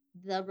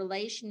the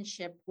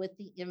relationship with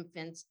the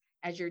infants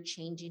as you're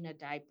changing a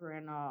diaper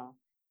and all.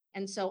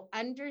 And so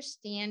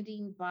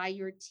understanding by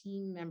your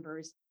team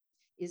members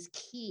is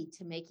key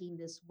to making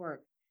this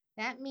work.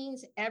 That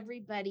means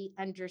everybody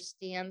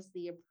understands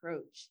the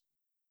approach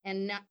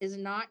and is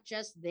not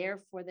just there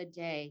for the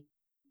day.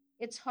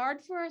 It's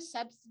hard for a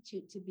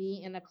substitute to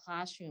be in a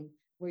classroom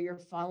where you're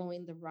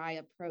following the RIE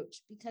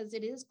approach because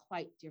it is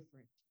quite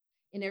different.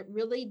 And it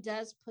really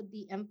does put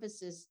the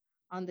emphasis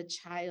on the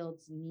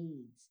child's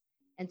needs.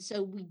 And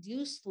so we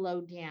do slow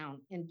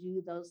down and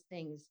do those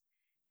things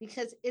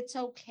because it's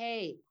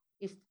okay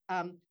if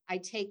I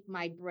take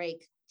my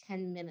break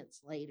 10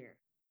 minutes later.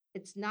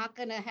 It's not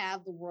going to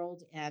have the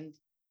world end.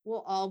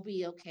 We'll all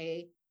be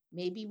okay.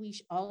 Maybe we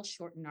all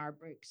shorten our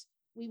breaks.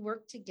 We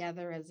work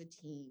together as a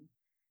team.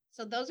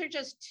 So those are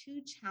just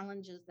two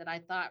challenges that I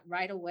thought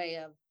right away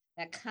of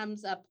that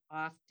comes up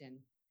often.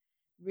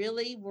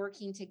 Really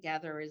working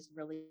together is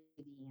really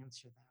the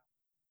answer,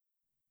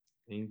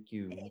 though. Thank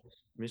you.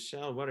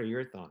 Michelle, what are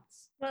your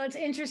thoughts? Well, it's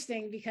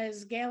interesting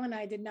because Gail and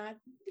I did not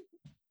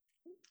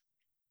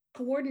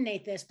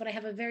coordinate this, but I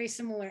have a very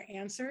similar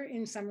answer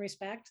in some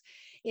respect,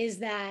 is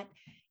that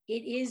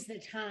it is the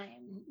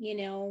time,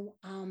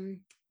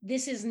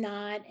 this is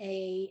not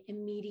a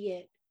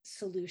immediate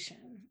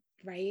solution,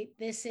 right?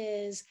 This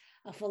is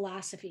a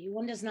philosophy.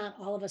 One does not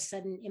all of a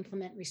sudden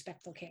implement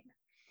respectful care,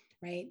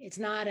 right? It's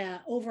not an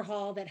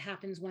overhaul that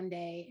happens one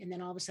day and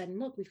then all of a sudden,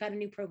 look, we've got a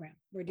new program.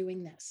 We're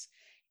doing this.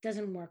 It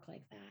doesn't work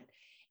like that.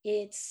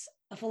 It's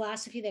a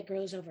philosophy that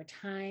grows over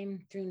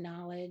time through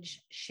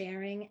knowledge,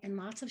 sharing, and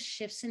lots of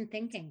shifts in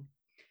thinking.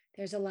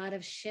 There's a lot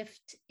of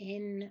shift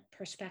in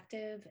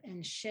perspective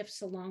and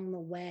shifts along the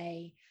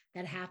way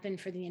that happen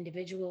for the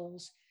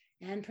individuals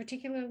and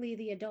particularly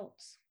the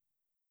adults.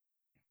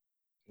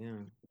 Yeah.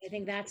 I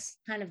think that's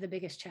kind of the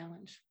biggest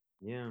challenge.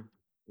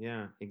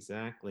 Yeah,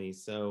 exactly.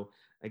 So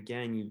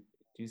again, you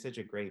do such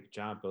a great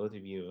job, both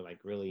of you, like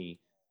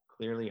really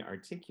clearly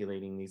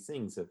articulating these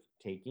things of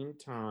taking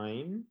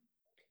time,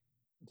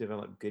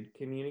 develop good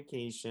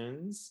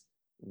communications,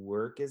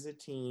 work as a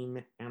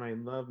team. And I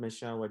love,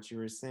 Michelle, what you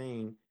were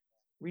saying.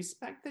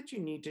 respect that you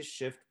need to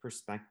shift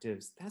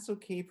perspectives. That's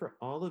okay for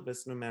all of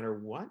us, no matter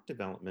what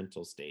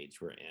developmental stage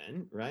we're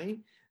in, right?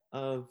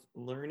 Of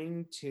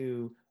learning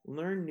to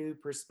learn new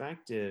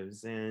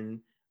perspectives. And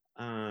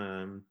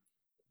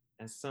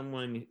as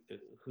someone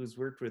who's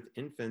worked with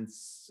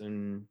infants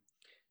and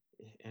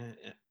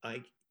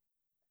like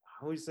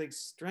I always like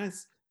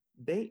stress,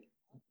 they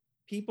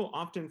people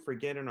often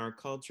forget in our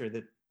culture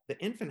that the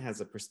infant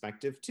has a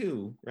perspective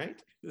too,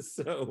 right?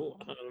 So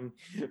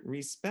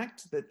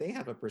respect that they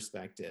have a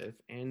perspective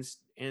and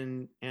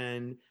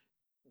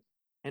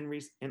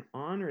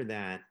honor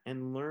that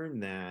and learn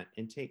that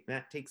and take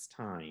that takes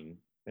time.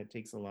 That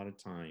takes a lot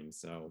of time.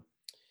 So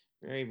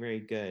very, very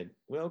good.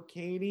 Well,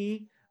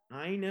 Katie,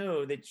 I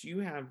know that you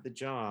have the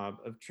job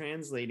of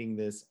translating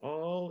this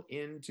all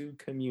into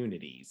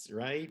communities,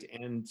 right?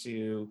 And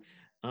to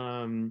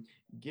um,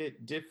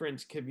 get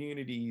different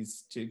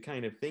communities to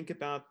kind of think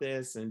about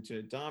this and to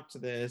adopt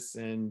this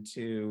and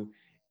to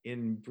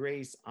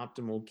embrace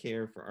optimal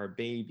care for our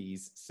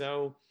babies.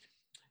 So,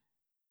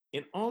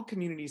 in all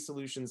community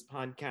solutions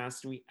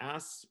podcasts, we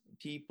ask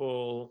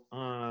people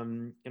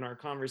in our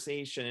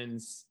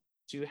conversations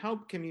to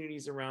help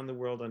communities around the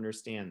world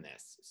understand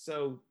this.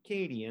 So,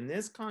 Katie, in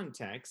this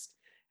context,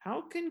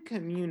 how can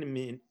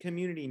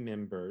community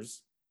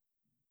members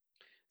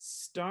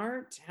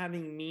start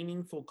having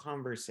meaningful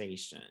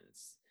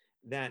conversations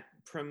that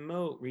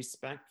promote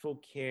respectful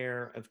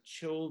care of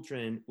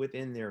children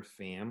within their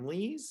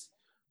families,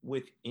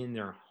 within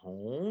their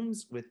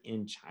homes,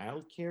 within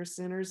child care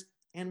centers,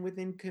 and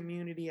within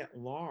community at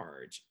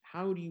large?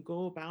 How do you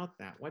go about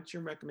that? What's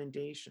your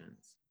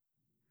recommendations?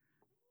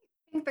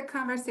 I think the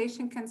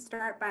conversation can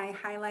start by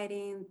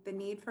highlighting the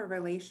need for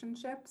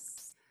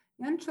relationships.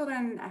 Young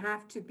children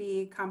have to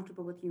be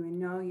comfortable with you and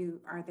know you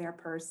are their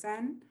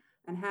person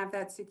and have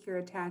that secure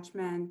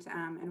attachment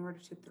in order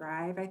to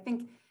thrive. I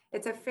think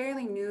it's a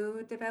fairly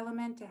new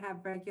development to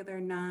have regular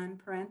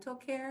non-parental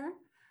care.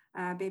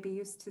 Baby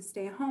used to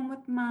stay home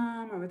with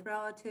mom or with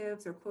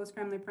relatives or close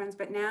family friends,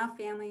 but now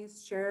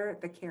families share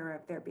the care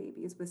of their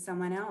babies with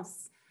someone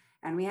else.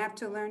 And we have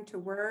to learn to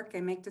work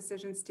and make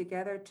decisions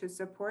together to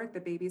support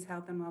the baby's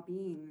health and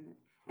well-being.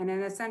 And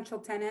an essential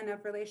tenet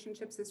of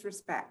relationships is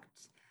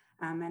respect.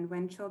 And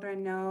when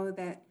children know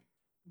that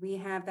we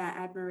have that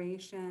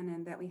admiration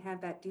and that we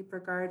have that deep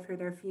regard for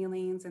their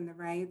feelings and the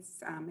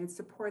rights, it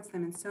supports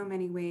them in so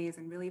many ways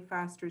and really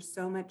fosters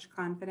so much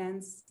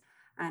confidence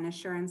and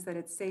assurance that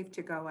it's safe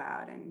to go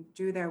out and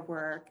do their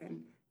work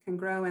and can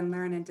grow and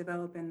learn and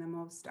develop in the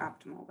most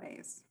optimal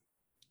ways.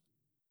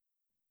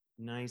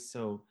 Nice.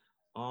 So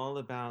all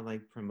about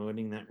like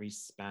promoting that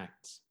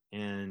respect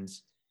and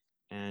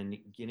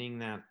getting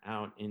that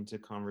out into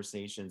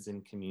conversations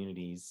in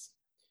communities.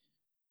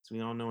 So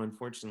we all know,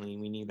 unfortunately,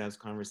 we need those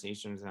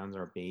conversations around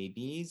our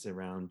babies,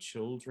 around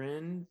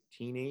children,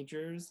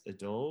 teenagers,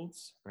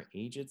 adults, our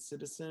aged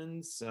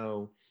citizens.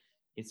 So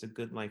it's a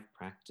good life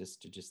practice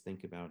to just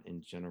think about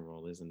in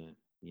general, isn't it?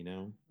 You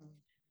know?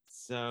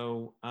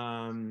 So,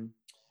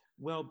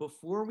 well,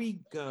 before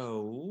we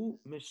go,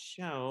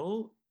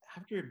 Michelle,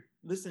 after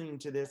listening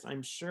to this,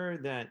 I'm sure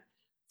that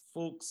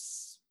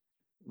folks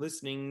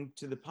listening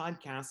to the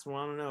podcast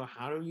want to know,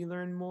 how do you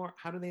learn more?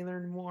 How do they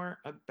learn more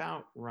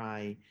about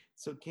RIE?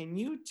 So can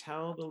you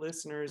tell the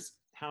listeners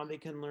how they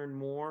can learn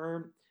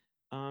more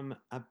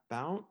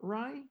about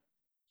RIE?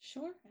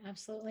 Sure,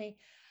 absolutely.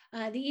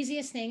 The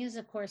easiest thing is,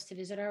 of course, to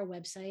visit our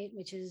website,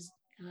 which is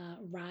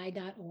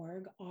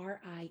RIE.org,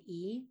 RIE.org.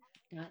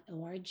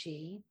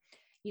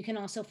 You can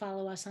also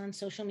follow us on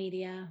social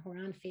media. We're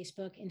on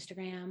Facebook,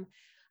 Instagram,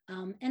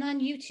 and on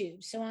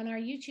YouTube. So on our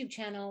YouTube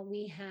channel,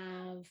 we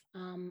have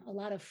a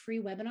lot of free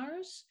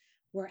webinars.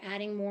 We're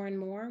adding more and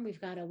more. We've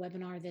got a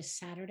webinar this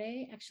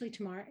Saturday, actually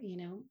tomorrow,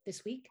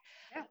 this week.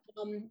 Yeah.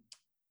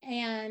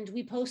 And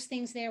we post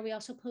things there. We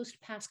also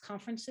post past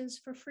conferences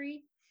for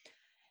free.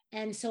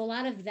 And so a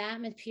lot of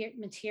that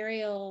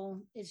material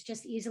is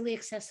just easily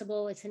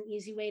accessible. It's an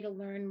easy way to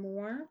learn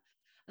more.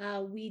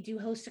 We do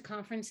host a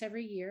conference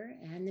every year,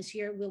 and this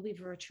year it will be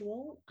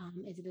virtual.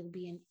 It will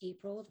be in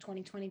April of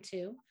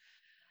 2022.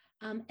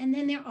 And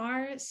then there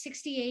are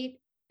 68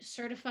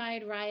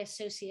 certified RIE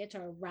associates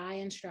or RIE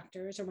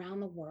instructors around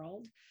the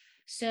world.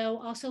 So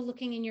also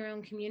looking in your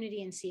own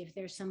community and see if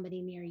there's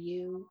somebody near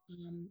you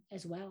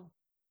as well.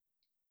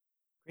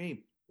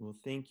 Great. Well,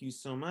 thank you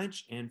so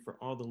much. And for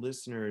all the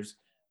listeners,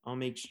 I'll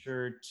make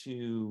sure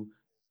to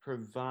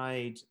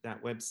provide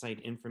that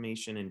website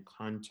information and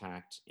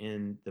contact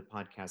in the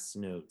podcast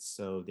notes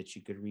so that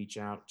you could reach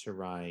out to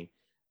RIE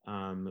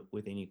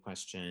with any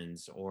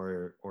questions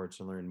or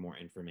to learn more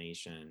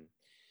information.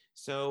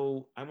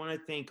 So I want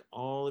to thank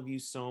all of you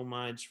so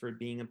much for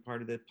being a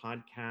part of the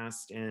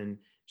podcast and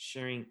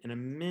sharing an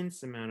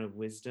immense amount of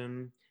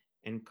wisdom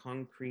and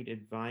concrete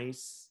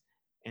advice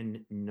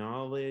and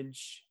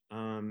knowledge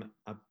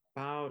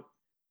about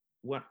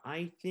what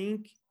I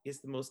think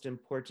is the most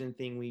important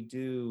thing we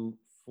do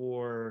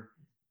for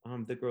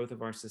the growth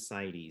of our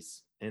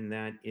societies, and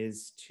that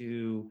is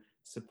to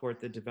support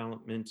the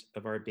development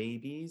of our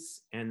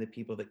babies and the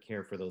people that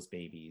care for those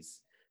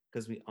babies.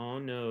 because we all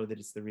know that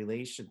it's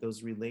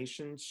those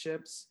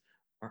relationships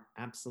are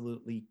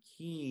absolutely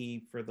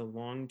key for the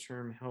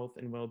long-term health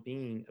and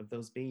well-being of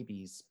those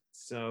babies.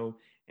 So,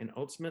 and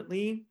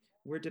ultimately,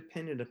 we're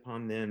dependent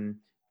upon them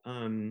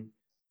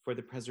for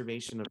the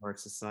preservation of our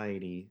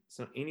society.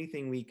 So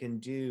anything we can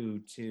do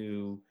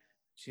to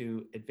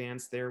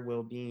advance their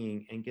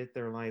well-being and get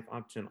their life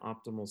up to an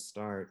optimal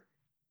start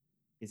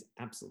is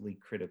absolutely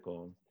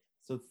critical.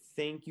 So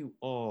thank you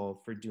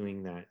all for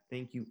doing that.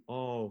 Thank you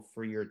all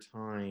for your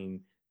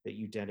time that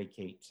you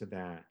dedicate to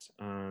that.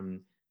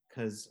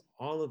 Because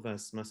all of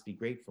us must be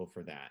grateful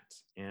for that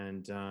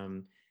and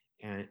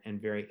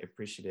very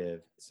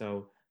appreciative.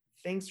 So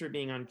thanks for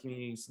being on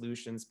Community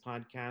Solutions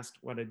Podcast.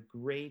 What a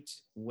great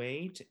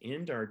way to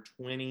end our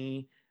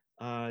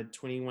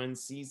 2021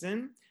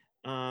 season.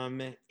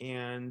 And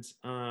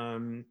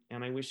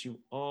I wish you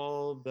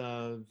all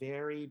the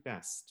very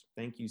best.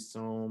 Thank you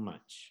so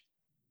much.